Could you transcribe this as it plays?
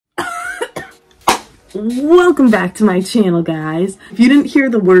Welcome back to my channel, guys. If you didn't hear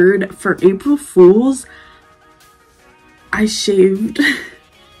the word for April Fools, I shaved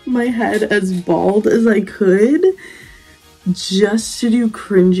my head as bald as I could just to do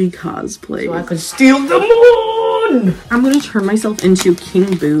cringy cosplay. So I could steal the moon! I'm gonna turn myself into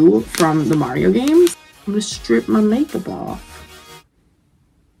King Boo from the Mario games. I'm gonna strip my makeup off.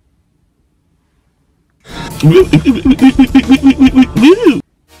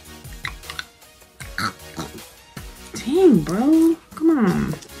 Dang, bro. Come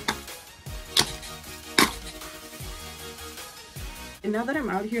on. And now that I'm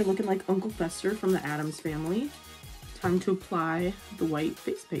out here looking like Uncle Fester from the Addams Family, time to apply the white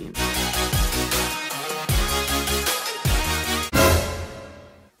face paint.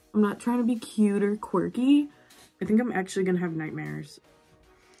 I'm not trying to be cute or quirky. I think I'm actually gonna have nightmares.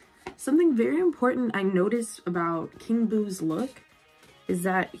 Something very important I noticed about King Boo's look is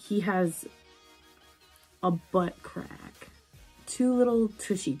that he has a butt crack. Two little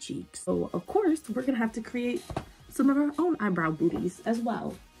tushy cheeks. So of course, we're gonna have to create some of our own eyebrow booties as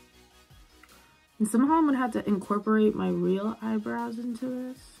well. And somehow I'm gonna have to incorporate my real eyebrows into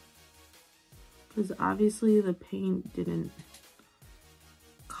this, because obviously the paint didn't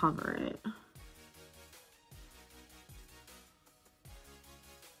cover it.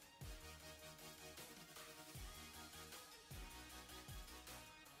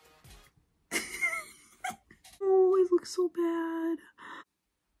 Oh, it looks so bad.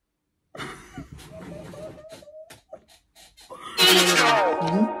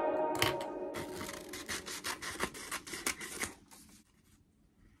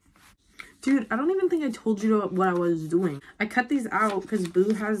 Dude, I don't even think I told you what I was doing. I cut these out because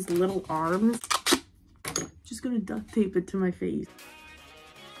Boo has little arms. Just gonna duct tape it to my face.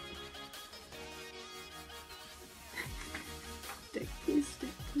 Stick, please stick,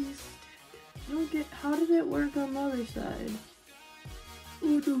 please stick. I don't get, how did it work on the other side?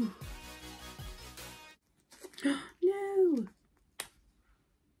 Oh no. No.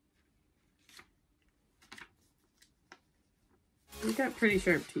 You got pretty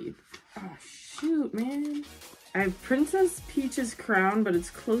sharp teeth. Oh shoot, man. I have Princess Peach's crown, but it's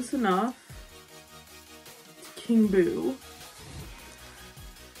close enough to King Boo.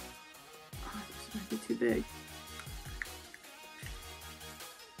 Oh, this might be too big.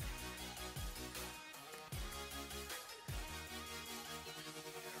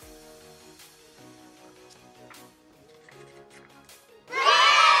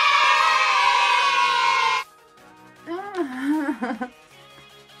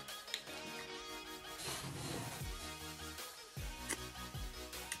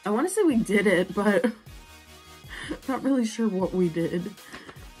 I want to say we did it, but not really sure what we did.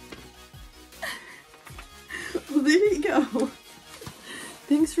 Well, there you go.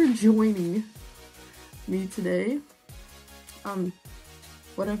 Thanks for joining me today.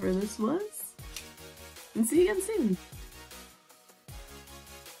 Whatever this was. And see you again soon.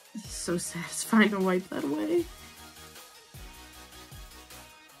 It's so satisfying to wipe that away.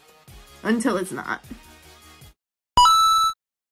 Until it's not.